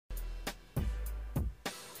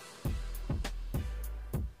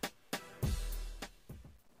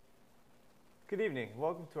Good evening.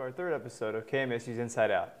 Welcome to our third episode of KMSU's Inside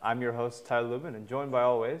Out. I'm your host, Tyler Lubin, and joined by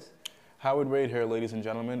always, Howard Wade here, ladies and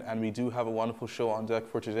gentlemen, and we do have a wonderful show on deck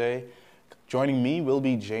for today. Joining me will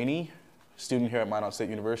be Janie, student here at Minot State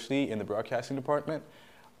University in the broadcasting department,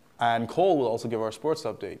 and Cole will also give our sports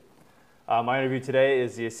update. my interview today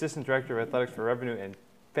is the Assistant Director of Athletics for Revenue and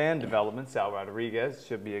Fan Development, Sal Rodriguez.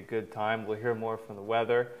 Should be a good time. We'll hear more from the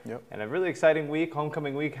weather. Yep. And a really exciting week,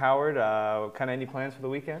 homecoming week. Howard, kind of any plans for the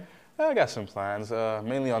weekend? I got some plans,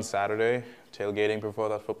 mainly on Saturday, tailgating before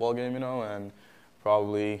that football game, and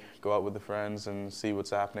probably go out with the friends and see what's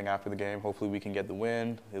happening after the game. Hopefully we can get the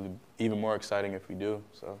win. It'll be even more exciting if we do.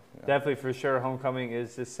 So yeah. Definitely, for sure. Homecoming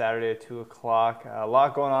is this Saturday at 2 o'clock. A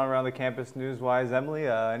lot going on around the campus news-wise. Emily,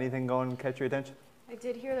 anything going to catch your attention? I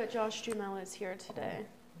did hear that Josh Dumel is here today.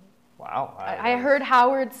 Wow. I heard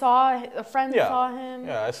Howard saw, a friend saw him.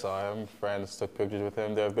 Yeah, I saw him. Friends took pictures with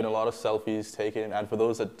him. There have been a lot of selfies taken. And for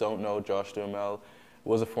those that don't know, Josh Dumel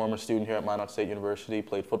was a former student here at Minot State University,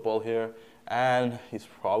 played football here. And he's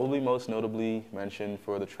probably most notably mentioned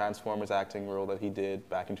for the Transformers acting role that he did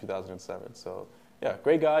back in 2007. So, yeah,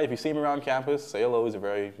 great guy. If you see him around campus, say hello. He's a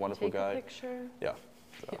very wonderful guy. Take a picture. Yeah.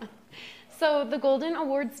 So. So the Golden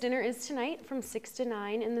Awards dinner is tonight from 6 to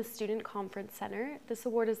 9 in the Student Conference Center. This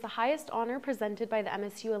award is the highest honor presented by the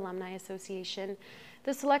MSU Alumni Association.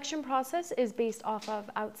 The selection process is based off of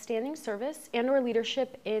outstanding service and/or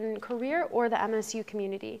leadership in career or the MSU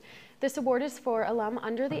community. This award is for alum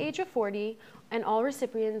under the age of 40, and all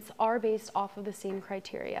recipients are based off of the same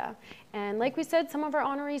criteria. And like we said, some of our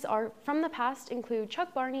honorees are from the past include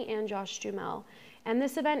Chuck Barney and Josh Dumel. And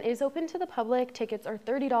this event is open to the public. Tickets are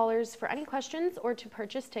 $30. For any questions or to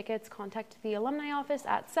purchase tickets, contact the alumni office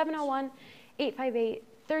at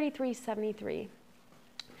 701-858-3373.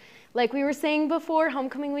 Like we were saying before,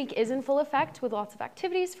 homecoming week is in full effect with lots of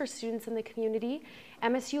activities for students in the community.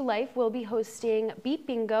 MSU Life will be hosting Beat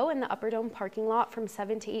Bingo in the Upper Dome parking lot from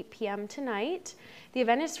 7 to 8 p.m. tonight. The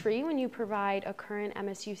event is free when you provide a current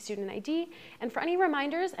MSU student ID. And for any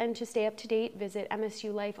reminders and to stay up to date, visit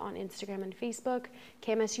MSU Life on Instagram and Facebook.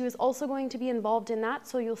 KMSU is also going to be involved in that,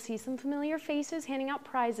 so you'll see some familiar faces handing out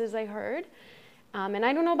prizes, I heard. And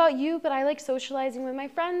I don't know about you, but I like socializing with my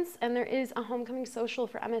friends, and there is a homecoming social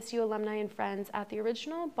for MSU alumni and friends at the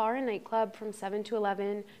original bar and nightclub from 7 to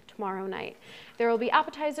 11 tomorrow night. There will be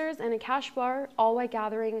appetizers and a cash bar, all while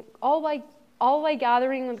gathering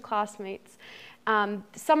with classmates.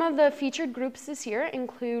 Some of the featured groups this year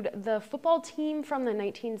include the football team from the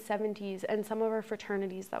 1970s and some of our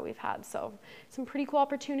fraternities that we've had. So some pretty cool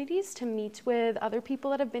opportunities to meet with other people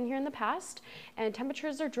that have been here in the past. And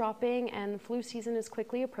temperatures are dropping and the flu season is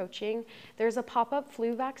quickly approaching. There's a pop-up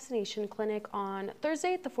flu vaccination clinic on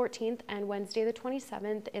Thursday the 14th and Wednesday the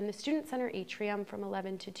 27th in the Student Center atrium from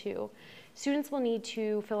 11 to 2. Students will need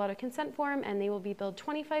to fill out a consent form and they will be billed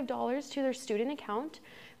 $25 to their student account.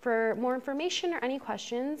 For more information or any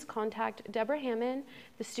questions, contact Deborah Hammond,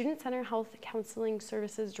 the Student Center Health Counseling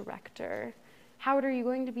Services Director. Howard, are you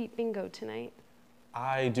going to Beat Bingo tonight?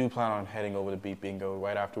 I do plan on heading over to Beat Bingo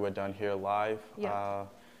right after we're done here live. Yeah.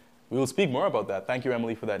 We will speak more about that. Thank you,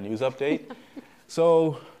 Emily, for that news update.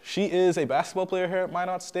 So she is a basketball player here at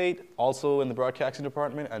Minot State, also in the broadcasting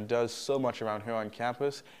department, and does so much around here on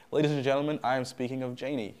campus. Ladies and gentlemen, I am speaking of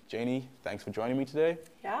Janie. Janie, thanks for joining me today.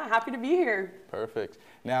 Yeah, happy to be here. Perfect.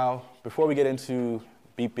 Now, before we get into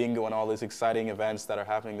Beat Bingo and all these exciting events that are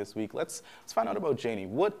happening this week, let's find out about Janie.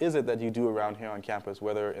 What is it that you do around here on campus,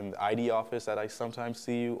 whether in the ID office that I sometimes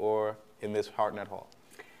see you or in this Hartnett Hall?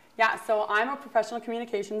 Yeah, so I'm a professional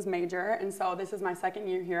communications major, and so this is my second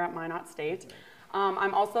year here at Minot State.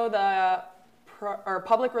 I'm also the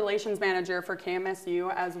public relations manager for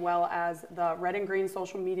KMSU, as well as the Red and Green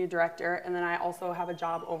social media director, and then I also have a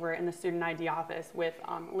job over in the student ID office with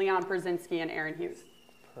Leon Brzezinski and Aaron Hughes.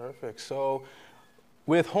 Perfect. So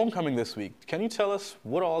with homecoming this week, can you tell us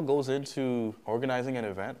what all goes into organizing an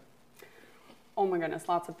event? Oh my goodness,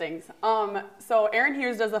 lots of things. So Aaron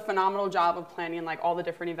Hughes does a phenomenal job of planning like all the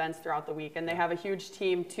different events throughout the week, and they have a huge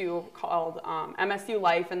team too called MSU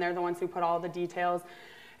Life, and they're the ones who put all the details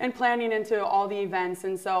and planning into all the events.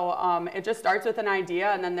 And so it just starts with an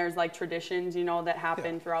idea, and then there's like traditions, that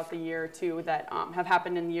happen throughout the year too that have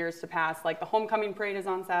happened in years to past. Like the homecoming parade is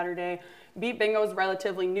on Saturday. Beat Bingo is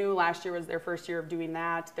relatively new. Last year was their first year of doing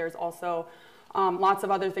that. There's also lots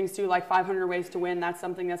of other things too, like 500 Ways to Win. That's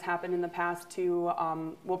something that's happened in the past too.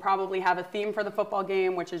 We'll probably have a theme for the football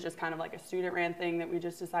game, which is just kind of like a student ran thing that we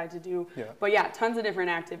just decided to do. Yeah. But yeah, tons of different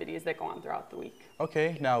activities that go on throughout the week.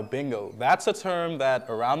 Okay, now bingo. That's a term that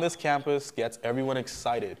around this campus gets everyone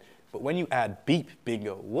excited. But when you add Beat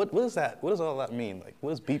Bingo, what is that? What does all that mean? Like,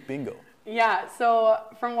 what is Beat Bingo? Yeah, so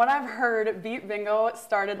from what I've heard, Beat Bingo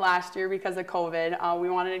started last year because of COVID.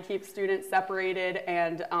 We wanted to keep students separated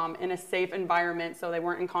and in a safe environment so they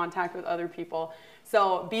weren't in contact with other people.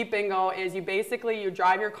 So Beat Bingo is you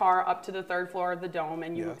drive your car up to the 3rd floor of the dome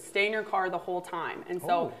and you stay in your car the whole time. And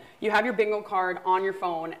so you have your bingo card on your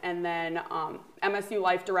phone, and then MSU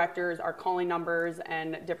Life directors are calling numbers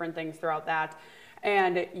and different things throughout that.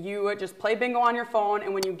 And you just play bingo on your phone,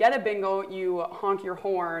 and when you get a bingo, you honk your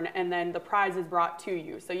horn, and then the prize is brought to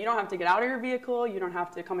you. So you don't have to get out of your vehicle, you don't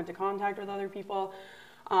have to come into contact with other people,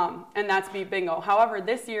 and that's Beat Bingo. However,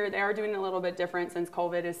 this year they are doing it a little bit different since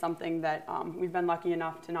COVID is something that we've been lucky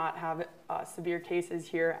enough to not have severe cases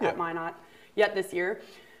here at Minot yet this year.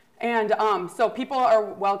 And so people are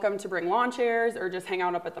welcome to bring lawn chairs or just hang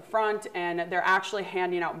out up at the front, and they're actually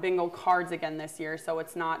handing out bingo cards again this year. So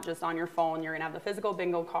it's not just on your phone. You're gonna have the physical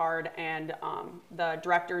bingo card, and the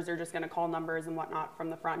directors are just gonna call numbers and whatnot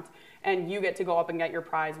from the front. And you get to go up and get your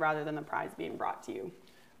prize rather than the prize being brought to you.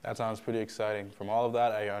 That sounds pretty exciting. From all of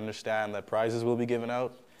that, I understand that prizes will be given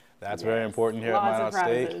out. That's very important here at Minot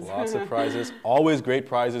State. Lots of prizes. Always great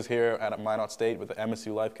prizes here at Minot State with the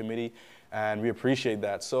MSU Life Committee, and we appreciate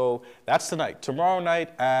that. So that's tonight. Tomorrow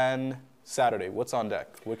night and Saturday, what's on deck?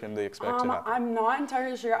 What can they expect to happen? I'm not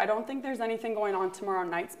entirely sure. I don't think there's anything going on tomorrow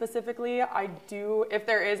night specifically. If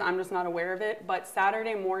there is, I'm just not aware of it. But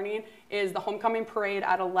Saturday morning is the homecoming parade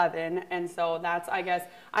at 11, and so that's, I guess,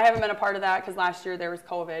 I haven't been a part of that because last year there was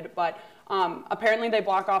COVID, but apparently they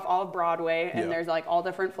block off all of Broadway, and there's like all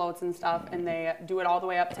different floats and stuff, and they do it all the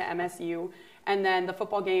way up to MSU, and then the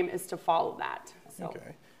football game is to follow that. So.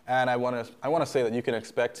 Okay. And I want to say that you can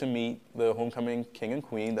expect to meet the homecoming king and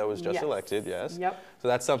queen that was just elected. Yes. Yep. So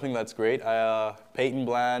that's something that's great. Peyton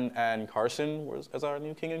Bland and Carson as our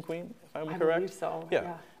new king and queen, if I'm correct. I believe so.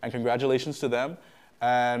 Yeah. And congratulations to them.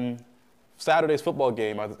 And Saturday's football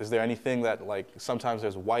game. Is there anything that, like, sometimes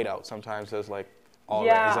there's whiteout, sometimes there's like all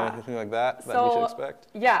right. Is there anything like that we should expect?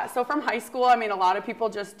 Yeah. So from high school, I mean, a lot of people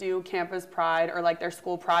just do campus pride or like their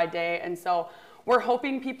school pride day, and so. We're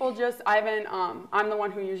hoping people I'm the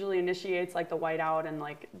one who usually initiates like the whiteout and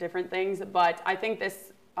like different things, but I think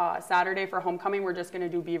this Saturday for homecoming, we're just gonna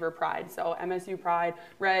do Beaver Pride. So MSU Pride,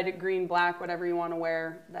 red, green, black, whatever you wanna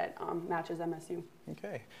wear that matches MSU.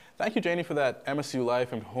 Okay, thank you, Janie, for that MSU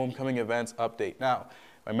Life and homecoming events update. Now,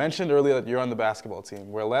 I mentioned earlier that you're on the basketball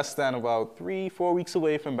team. We're less than about 3-4 weeks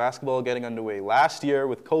away from basketball getting underway. Last year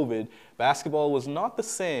with COVID, basketball was not the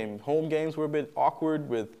same. Home games were a bit awkward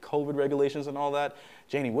with COVID regulations and all that.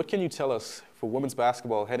 Janie, what can you tell us for women's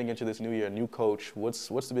basketball heading into this new year? New coach, what's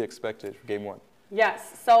to be expected for game 1?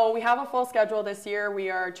 Yes, so we have a full schedule this year. We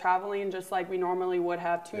are traveling just like we normally would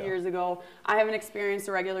have 2 years ago. I haven't experienced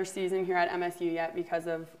a regular season here at MSU yet because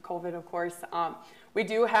of COVID, of course. We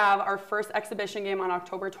do have our first exhibition game on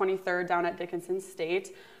October 23rd down at Dickinson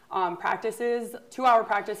State. 2-hour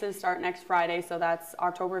practices start next Friday, so that's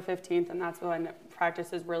October 15th, and that's when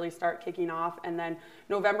practices really start kicking off. And then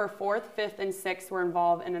November 4th, 5th, and 6th, we're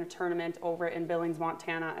involved in a tournament over in Billings,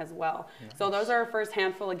 Montana as well. Nice. So those are our first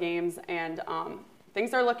handful of games, and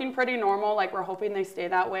things are looking pretty normal. Like, we're hoping they stay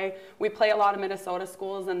that way. We play a lot of Minnesota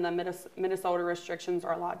schools, and the Minnesota restrictions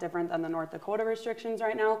are a lot different than the North Dakota restrictions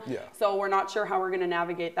right now. Yeah. So we're not sure how we're going to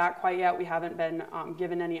navigate that quite yet. We haven't been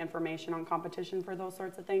given any information on competition for those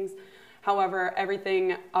sorts of things. However,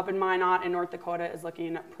 everything up in Minot and North Dakota is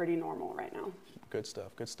looking pretty normal right now. Good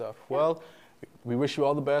stuff, good stuff. Yeah. Well, we wish you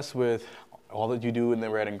all the best with all that you do in the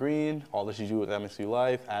red and green, all that you do with MSU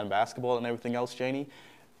Life and basketball and everything else, Janie.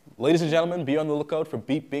 Ladies and gentlemen, be on the lookout for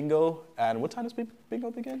Beat Bingo. And what time does Beat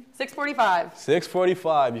Bingo begin? 6:45.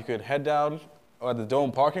 6:45. You could head down at the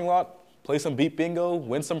Dome parking lot, play some Beat Bingo,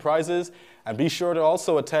 win some prizes, and be sure to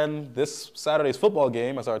also attend this Saturday's football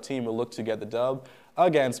game as our team will look to get the dub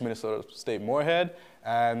against Minnesota State Moorhead.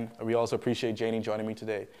 And we also appreciate Janie joining me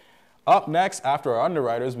today. Up next, after our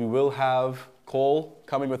underwriters, we will have Cole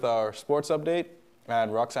coming with our sports update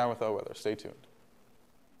and Roxanne with our weather. Stay tuned.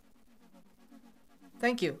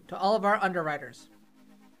 Thank you to all of our underwriters.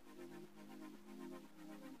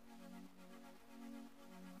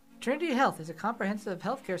 Trinity Health is a comprehensive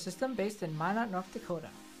healthcare system based in Minot, North Dakota.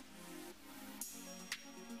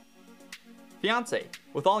 Fiance,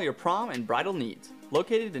 with all your prom and bridal needs,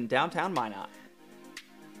 located in downtown Minot.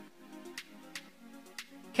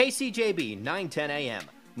 KCJB 910 AM,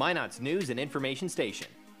 Minot's news and information station.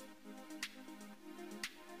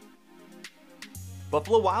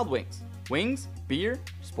 Buffalo Wild Wings, wings, beer,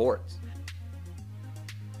 sports.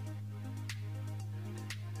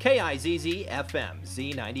 KIZZ FM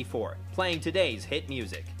Z94, playing today's hit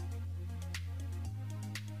music.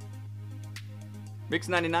 Mix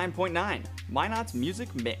 99.9, Minot's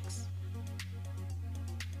music mix.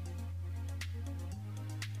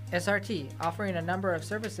 SRT, offering a number of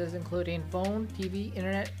services including phone, TV,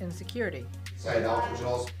 internet, and security. Inside Out, which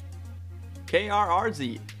also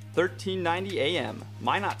KRRZ, 1390 AM,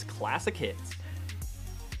 Minot's classic hits.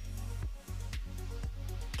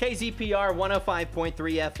 KZPR 105.3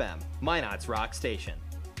 FM, Minot's rock station.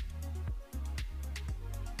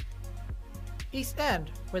 East End,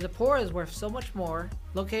 where the poor is worth so much more,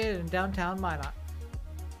 located in downtown Minot.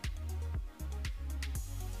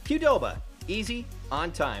 Qdoba, easy,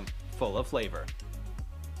 on time, full of flavor.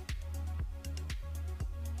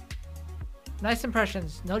 Nice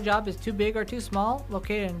Impressions, no job is too big or too small,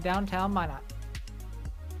 located in downtown Minot.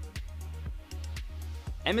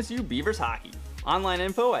 MSU Beavers Hockey. Online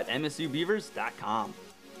info at msubeavers.com.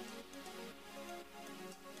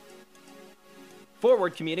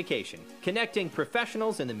 Forward Communication, connecting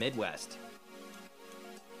professionals in the Midwest.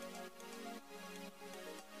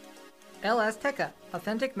 El Azteca,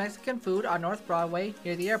 authentic Mexican food on North Broadway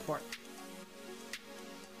near the airport.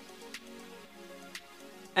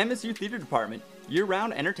 MSU Theater Department,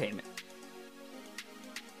 year-round entertainment.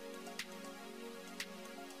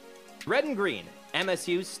 Red and Green,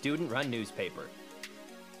 MSU's student-run newspaper.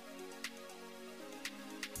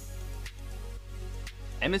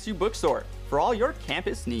 MSU Bookstore, for all your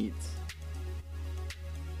campus needs.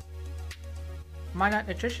 Minot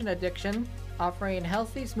Nutrition Addiction, offering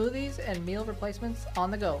healthy smoothies and meal replacements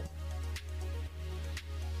on the go.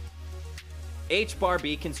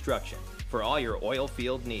 HBarB Construction, for all your oil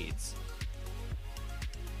field needs.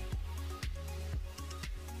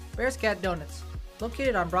 Bear's Cat Donuts,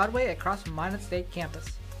 located on Broadway across from Minot State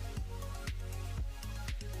campus.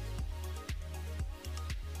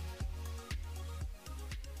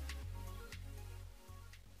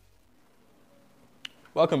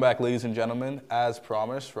 Welcome back, ladies and gentlemen. As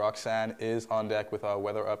promised, Roxanne is on deck with our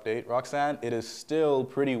weather update. Roxanne, it is still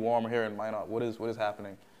pretty warm here in Minot. What is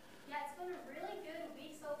happening? Yeah, it's been a really good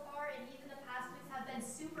week so far, and even the past weeks have been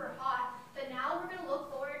super hot. But now we're going to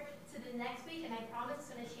look forward to the next week, and I promise it's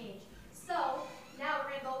going to change. So now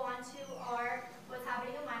we're going to go on to our what's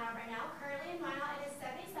happening in Minot right now. Currently in Minot, it is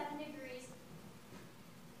 77 degrees.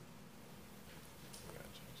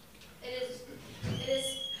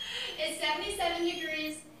 It's 77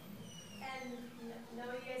 degrees, and no,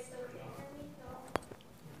 you guys still can't hear me? No.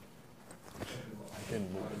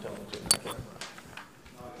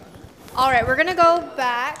 All right, we're gonna go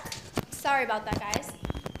back. Sorry about that, guys.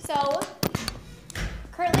 So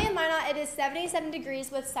currently in Minot, it is 77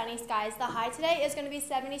 degrees with sunny skies. The high today is going to be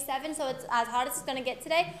 77, so it's as hot as it's going to get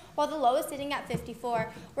today, while the low is sitting at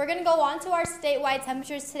 54. We're going to go on to our statewide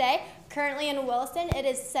temperatures today. Currently in Williston, it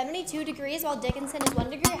is 72 degrees, while Dickinson is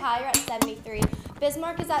 1 degree higher at 73.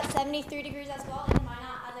 Bismarck is at 73 degrees as well, and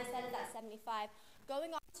Minot, as I said, is at 75.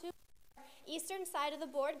 Going on to the eastern side of the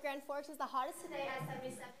board, Grand Forks is the hottest today at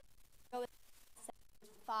 77.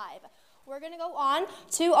 75. We're going to go on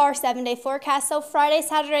to our 7-day forecast. So Friday,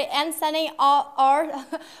 Saturday, and Sunday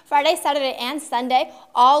Friday, Saturday, and Sunday,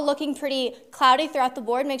 all looking pretty cloudy throughout the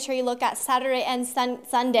board. Make sure you look at Saturday and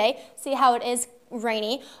Sunday, see how it is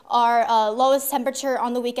rainy. Our lowest temperature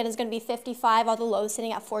on the weekend is going to be 55, while the low is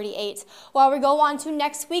sitting at 48. While we go on to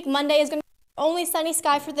next week, Monday is going to be only sunny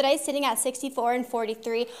sky for the day, sitting at 64 and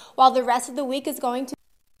 43, while the rest of the week is going to be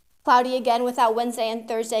cloudy again, without Wednesday and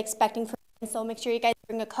Thursday expecting for. So make sure you guys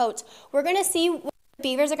bring a coat. We're going to see where the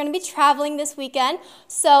Beavers are going to be traveling this weekend.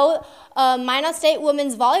 So Minot State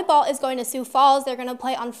women's volleyball is going to Sioux Falls. They're going to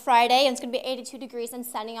play on Friday, and it's going to be 82 degrees and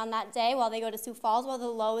sunny on that day while they go to Sioux Falls, while the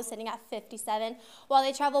low is sitting at 57. While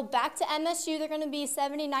they travel back to MSU, they're going to be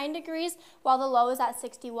 79 degrees, while the low is at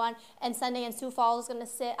 61. And Sunday in Sioux Falls is going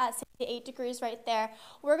to sit at 68 degrees right there.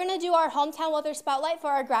 We're going to do our hometown weather spotlight for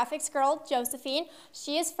our graphics girl, Josephine.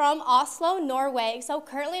 She is from Oslo, Norway. So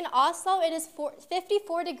currently in Oslo, it is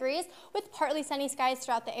 54 degrees with partly sunny skies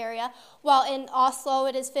throughout the area, while in Oslo,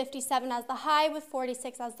 it is 57 as the high with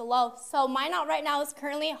 46 as the low. So Minot right now is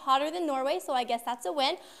currently hotter than Norway, so I guess that's a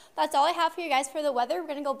win. That's all I have for you guys for the weather. We're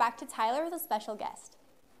going to go back to Tyler with a special guest.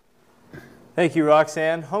 Thank you,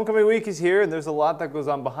 Roxanne. Homecoming week is here, and there's a lot that goes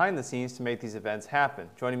on behind the scenes to make these events happen.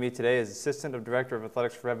 Joining me today is Assistant of Director of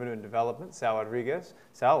Athletics for Revenue and Development, Sal Rodriguez.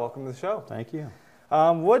 Sal, welcome to the show. Thank you.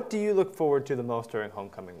 What do you look forward to the most during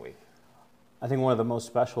homecoming week? I think one of the most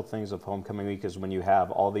special things of homecoming week is when you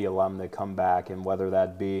have all the alum that come back, and whether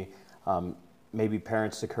that be maybe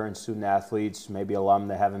parents to current student athletes, maybe alum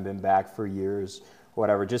that haven't been back for years,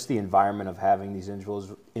 whatever, just the environment of having these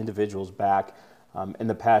individuals back and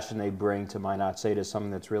the passion they bring to Minot State is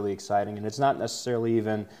something that's really exciting. And it's not necessarily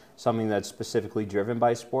even something that's specifically driven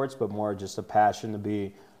by sports, but more just a passion to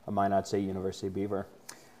be a Minot State University Beaver.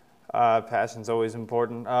 Passion's always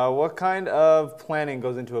important. What kind of planning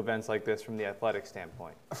goes into events like this from the athletic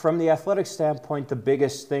standpoint? From the athletic standpoint, the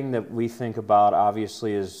biggest thing that we think about,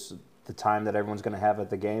 obviously, is the time that everyone's going to have at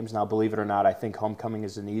the games. Now, believe it or not, I think homecoming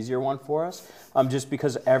is an easier one for us, just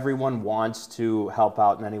because everyone wants to help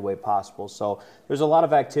out in any way possible. So there's a lot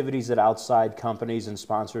of activities that outside companies and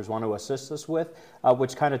sponsors want to assist us with,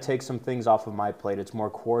 which kind of takes some things off of my plate. It's more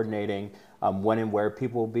coordinating when and where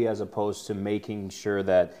people will be, as opposed to making sure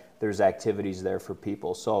that there's activities there for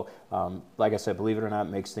people. So like I said, believe it or not, it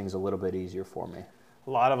makes things a little bit easier for me. A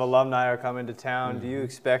lot of alumni are coming to town. Do you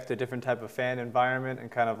expect a different type of fan environment and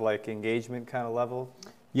kind of like engagement kind of level?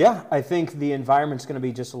 Yeah, I think the environment's going to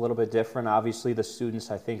be just a little bit different. Obviously, the students,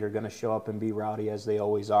 I think, are going to show up and be rowdy as they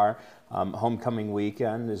always are. Homecoming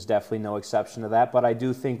weekend is definitely no exception to that, but I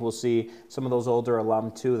do think we'll see some of those older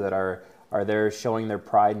alum, too, that are there showing their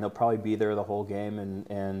pride, and they'll probably be there the whole game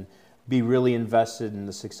and be really invested in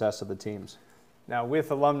the success of the teams. Now,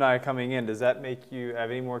 with alumni coming in, does that make you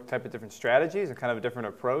have any more type of different strategies and kind of a different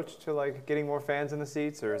approach to like getting more fans in the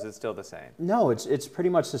seats, or is it still the same? No, it's pretty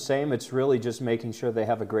much the same. It's really just making sure they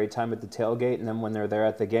have a great time at the tailgate, and then when they're there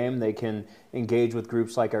at the game, they can engage with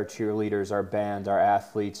groups like our cheerleaders, our band, our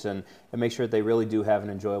athletes, and make sure that they really do have an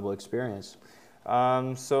enjoyable experience.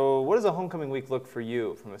 So what does a homecoming week look for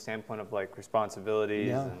you from a standpoint of like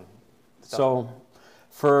responsibilities and stuff? So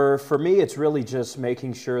for me, it's really just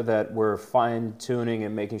making sure that we're fine-tuning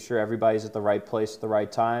and making sure everybody's at the right place at the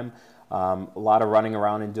right time. A lot of running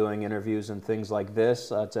around and doing interviews and things like this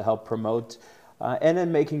to help promote, and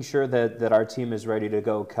then making sure that our team is ready to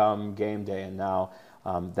go come game day. And now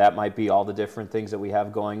that might be all the different things that we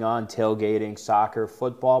have going on, tailgating, soccer,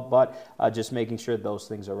 football, but just making sure those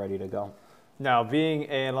things are ready to go. Now, being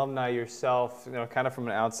an alumni yourself, kind of from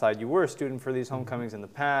an outside, you were a student for these homecomings in the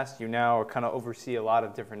past. You now kind of oversee a lot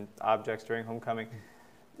of different objects during homecoming.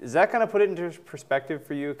 Does that kind of put it into perspective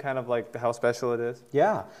for you, kind of like how special it is?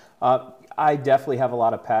 Yeah. I definitely have a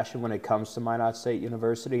lot of passion when it comes to Minot State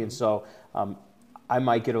University, and so I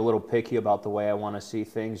might get a little picky about the way I want to see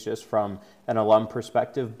things just from an alum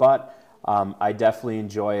perspective, but I definitely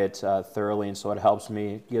enjoy it thoroughly, and so it helps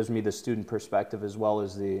me, gives me the student perspective as well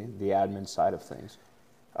as the admin side of things.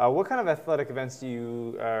 What kind of athletic events do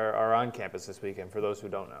you are on campus this weekend, for those who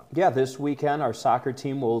don't know? Yeah, this weekend our soccer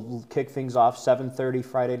team will kick things off 7:30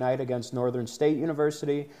 Friday night against Northern State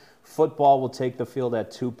University. Football will take the field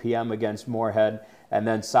at 2 p.m. against Moorhead, and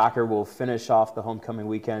then soccer will finish off the homecoming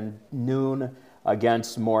weekend noon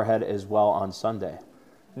against Moorhead as well on Sunday.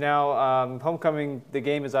 Now, homecoming, the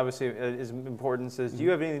game is obviously is important. So do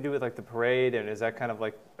you have anything to do with like the parade, and is that kind of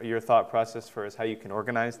like your thought process for how you can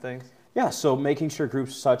organize things? Yeah, so making sure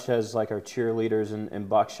groups such as like our cheerleaders and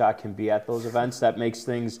Buckshot can be at those events, that makes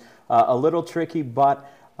things a little tricky, but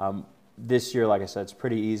this year, like I said, it's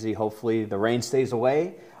pretty easy. Hopefully the rain stays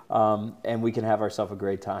away and we can have ourselves a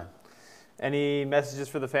great time. Any messages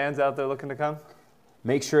for the fans out there looking to come?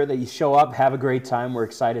 Make sure that you show up, have a great time. We're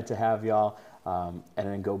excited to have y'all. And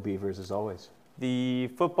then go Beavers as always. The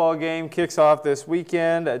football game kicks off this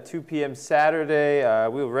weekend at 2 p.m. Saturday.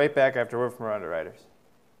 We'll be right back after word from our underwriters.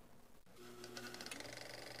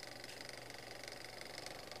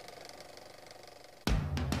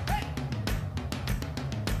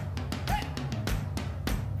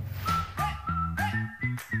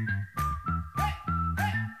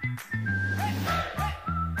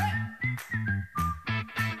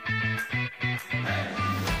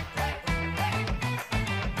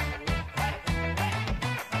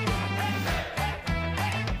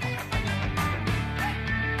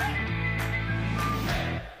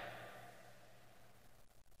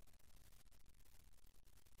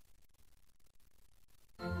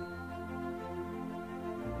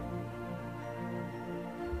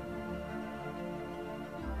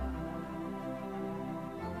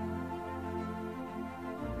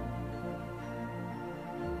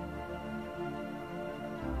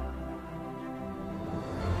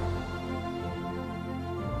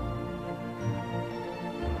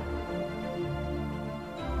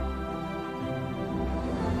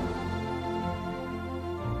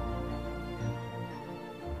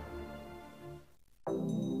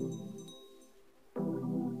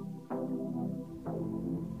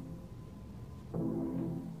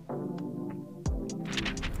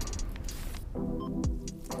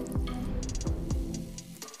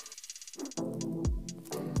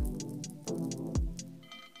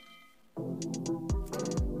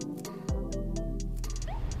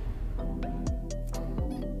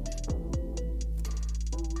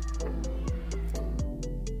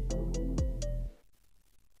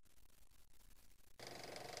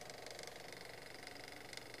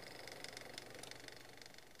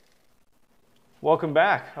 Welcome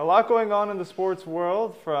back. A lot going on in the sports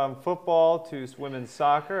world, from football to women's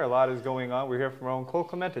soccer. A lot is going on. We're here from our own Cole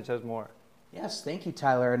Clementich has more. Yes, thank you,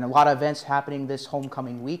 Tyler. And a lot of events happening this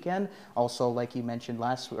homecoming weekend. Also, like you mentioned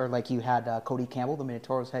like you had Cody Campbell, the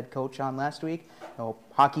Minotauros head coach, on last week.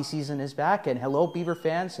 Hockey season is back, and hello, Beaver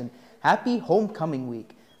fans, and happy homecoming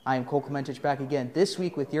week. I am Cole Clementich back again this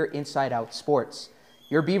week with your Inside Out Sports.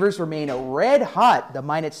 Your Beavers remain red hot. The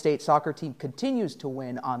Minot State soccer team continues to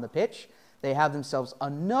win on the pitch. They have themselves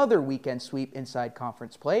another weekend sweep inside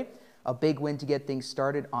conference play. A big win to get things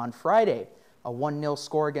started on Friday. A 1-0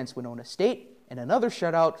 score against Winona State, and another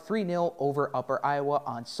shutout 3-0 over Upper Iowa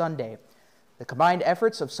on Sunday. The combined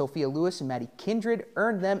efforts of Sophia Lewis and Maddie Kindred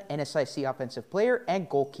earned them NSIC Offensive Player and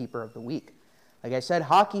Goalkeeper of the Week. Like I said,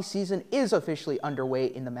 hockey season is officially underway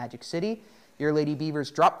in the Magic City. Your Lady Beavers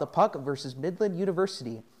dropped the puck versus Midland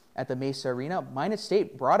University. At the Mesa Arena, Minot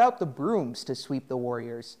State brought out the brooms to sweep the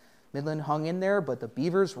Warriors. Midland hung in there, but the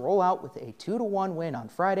Beavers roll out with a 2-1 win on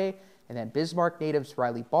Friday, and then Bismarck natives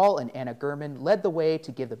Riley Ball and Anna Gurman led the way to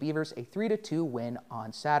give the Beavers a 3-2 win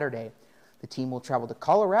on Saturday. The team will travel to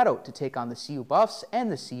Colorado to take on the CU Buffs and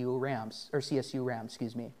the CSU Rams.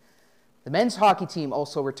 The men's hockey team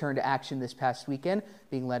also returned to action this past weekend,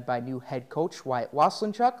 being led by new head coach Wyatt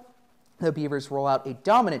Waslinchuk. The Beavers roll out a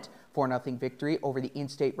dominant 4-0 victory over the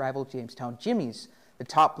in-state rival Jamestown Jimmies. The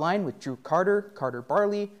top line with Drew Carter, Carter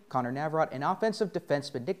Barley, Connor Navarrete, and offensive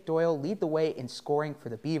defenseman Nick Doyle lead the way in scoring for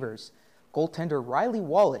the Beavers. Goaltender Riley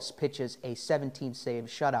Wallace pitches a 17-save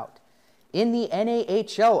shutout. In the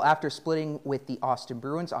NAHL, after splitting with the Austin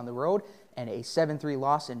Bruins on the road and a 7-3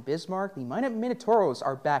 loss in Bismarck, the Minot Minotauros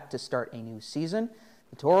are back to start a new season.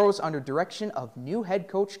 The Toros under direction of new head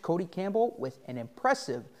coach Cody Campbell with an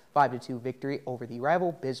impressive 5-2 victory over the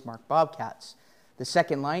rival Bismarck Bobcats. The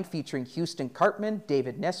second line, featuring Houston Cartman,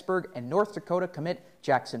 David Nesberg, and North Dakota commit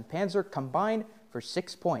Jackson Panzer, combined for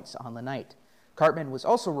 6 points on the night. Cartman was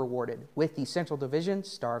also rewarded with the Central Division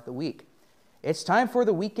Star of the Week. It's time for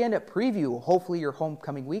the weekend preview. Hopefully your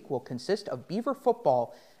homecoming week will consist of Beaver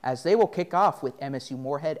football, as they will kick off with MSU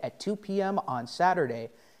Moorhead at 2 p.m. on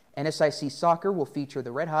Saturday. NSIC soccer will feature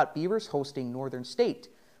the Red Hot Beavers hosting Northern State.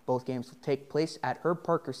 Both games will take place at Herb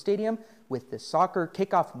Parker Stadium, with the soccer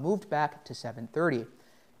kickoff moved back to 7:30.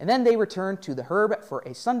 And then they return to the Herb for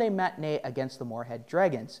a Sunday matinee against the Moorhead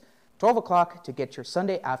Dragons, 12 o'clock to get your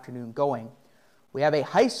Sunday afternoon going. We have a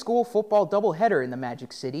high school football doubleheader in the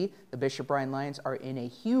Magic City. The Bishop Bryan Lions are in a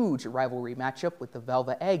huge rivalry matchup with the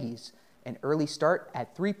Velva Aggies. An early start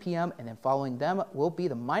at 3 p.m. and then following them will be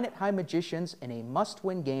the Minot High Magicians in a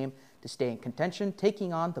must-win game to stay in contention,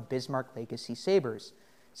 taking on the Bismarck Legacy Sabres.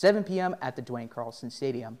 7 p.m. at the Dwayne Carlson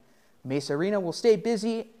Stadium. Mesa Arena will stay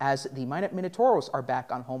busy as the Minot Minotauros are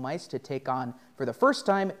back on home ice to take on, for the first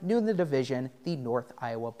time new in the division, the North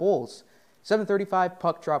Iowa Bulls. 7:35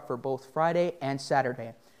 puck drop for both Friday and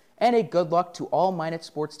Saturday. And a good luck to all Minot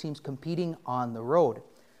sports teams competing on the road.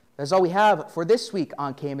 That's all we have for this week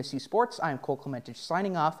on KMSU Sports. I am Cole Clementich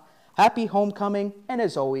signing off. Happy homecoming, and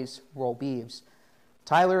as always, roll Beavs.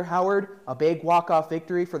 Tyler, Howard, a big walk-off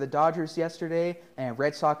victory for the Dodgers yesterday, and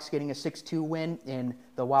Red Sox getting a 6-2 win in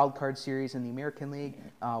the Wild Card Series in the American League.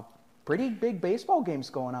 Pretty big baseball games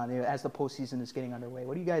going on as the postseason is getting underway.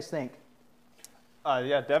 What do you guys think?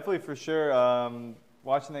 Yeah, definitely for sure.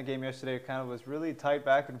 Watching that game yesterday, it kind of was really tight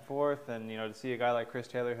back and forth, and to see a guy like Chris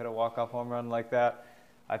Taylor hit a walk-off home run like that,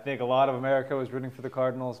 I think a lot of America was rooting for the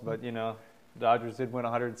Cardinals, but the Dodgers did win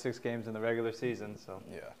 106 games in the regular season, so.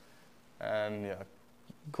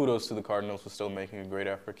 Kudos to the Cardinals for still making a great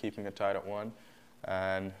effort, keeping it tied at 1.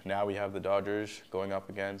 And now we have the Dodgers going up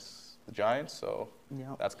against the Giants. So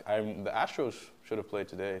the Astros should have played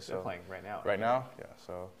today. They're playing right now. Right now, yeah.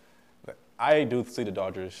 So I do see the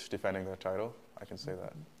Dodgers defending their title. I can say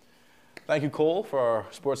that. Thank you, Cole, for our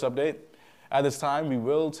sports update. At this time, we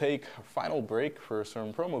will take a final break for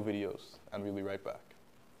some promo videos, and we'll be right back.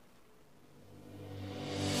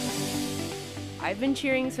 I've been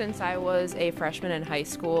cheering since I was a freshman in high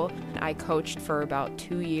school. I coached for about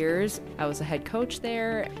 2 years. I was a head coach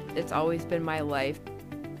there. It's always been my life.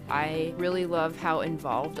 I really love how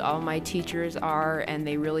involved all my teachers are, and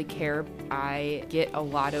they really care. I get a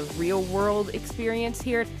lot of real-world experience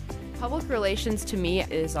here. Public relations to me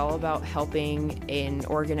is all about helping an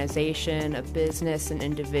organization, a business, an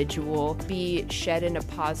individual be shed in a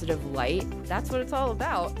positive light. That's what it's all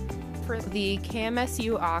about. For the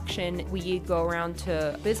KMSU auction, we go around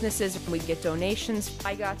to businesses and we get donations.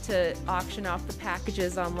 I got to auction off the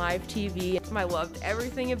packages on live TV. I loved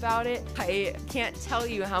everything about it. I can't tell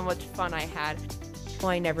you how much fun I had.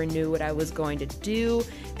 I never knew what I was going to do,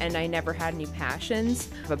 and I never had any passions.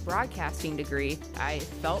 I have a broadcasting degree. I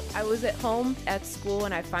felt I was at home at school,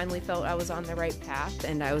 and I finally felt I was on the right path,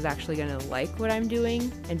 and I was actually going to like what I'm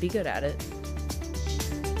doing and be good at it.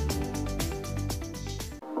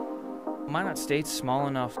 Minot State's small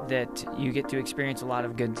enough that you get to experience a lot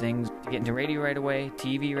of good things. You get into radio right away,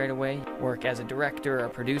 TV right away, work as a director, a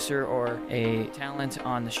producer, or a talent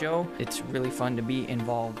on the show. It's really fun to be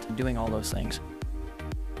involved doing all those things.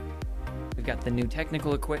 We've got the new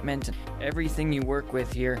technical equipment. Everything you work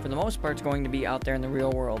with here, for the most part, is going to be out there in the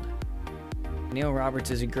real world. Neil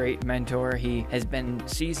Roberts is a great mentor. He has been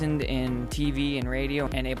seasoned in TV and radio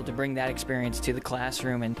and able to bring that experience to the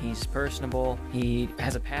classroom, and he's personable. He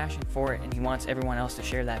has a passion for it, and he wants everyone else to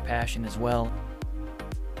share that passion as well.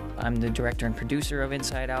 I'm the director and producer of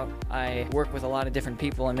Inside Out. I work with a lot of different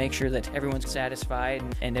people and make sure that everyone's satisfied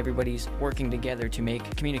and everybody's working together to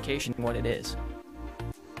make communication what it is.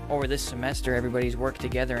 Over this semester, everybody's worked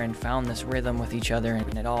together and found this rhythm with each other,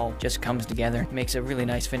 and it all just comes together and makes a really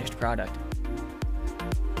nice finished product.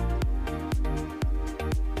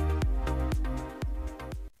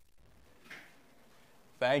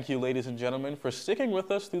 Thank you, ladies and gentlemen, for sticking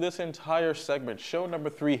with us through this entire segment. Show number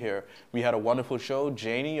 3 here. We had a wonderful show.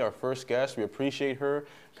 Janie, our first guest, we appreciate her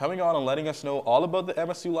coming on and letting us know all about the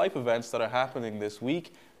MSU Life events that are happening this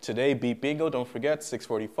week. Today, Beat Bingo, don't forget,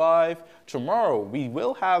 6:45. Tomorrow, we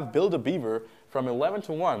will have Build a Beaver from 11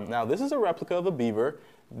 to 1. Now, this is a replica of a beaver.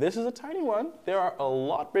 This is a tiny one. There are a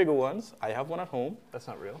lot bigger ones. I have one at home. That's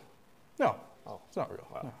not real? No. Oh, it's not real.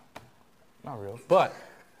 Wow. No. Not real. But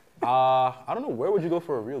I don't know, where would you go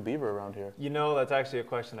for a real beaver around here? You know, that's actually a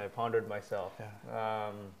question I pondered myself.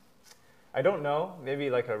 Yeah. I don't know,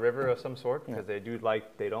 maybe like a river of some sort, because they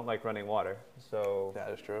don't like running water. So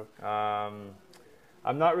that is true.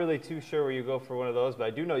 I'm not really too sure where you go for one of those, but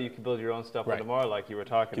I do know you can build your own stuff on tomorrow, like you were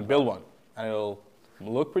talking about. You can build one, and it'll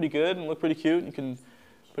look pretty good and look pretty cute. You can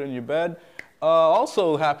put it in your bed.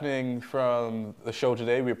 Also happening from the show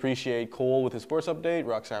today, we appreciate Cole with his sports update,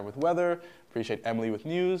 Roxanne with weather, appreciate Emily with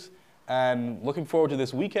news, and looking forward to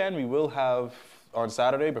this weekend. We will have, on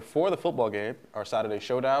Saturday, before the football game, our Saturday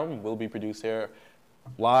Showdown will be produced here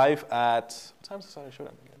live at, what time is the Saturday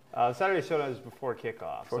Showdown again? Saturday Showdown is before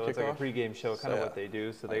kickoff, so it's like a pregame show, kind of what they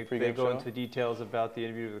do. So they go into details about the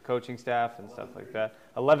interview with the coaching staff and stuff like that.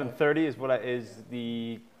 11:30 is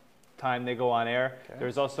the time they go on air. Okay.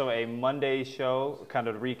 There's also a Monday show, kind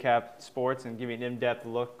of recap sports and give you an in-depth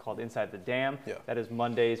look, called Inside the Dam. Yeah. That is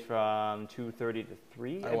Mondays from 2:30 to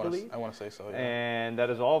 3, I believe. I want to say so, yeah. And that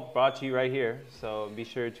is all brought to you right here. So be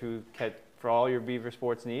sure to catch, for all your Beaver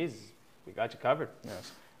sports needs, we got you covered.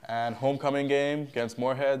 Yes. And homecoming game against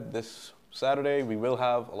Moorhead this Saturday. We will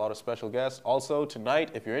have a lot of special guests. Also tonight,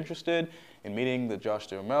 if you're interested in meeting the Josh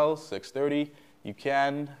Duhamel, 6:30, you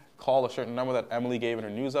can call a certain number that Emily gave in her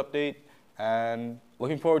news update. And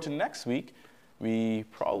looking forward to next week, we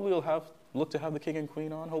probably will look to have the king and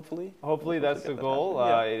queen on, hopefully. Hopefully that's the goal.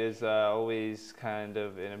 It is always kind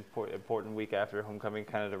of an important week after homecoming,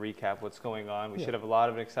 kind of to recap what's going on. We should have a lot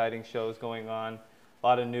of exciting shows going on, a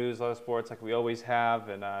lot of news, a lot of sports like we always have,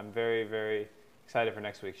 and I'm very, very excited for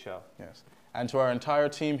next week's show. Yes. And to our entire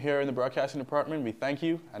team here in the broadcasting department, we thank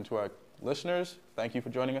you. And to our listeners, thank you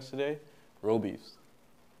for joining us today. Roll Beefs.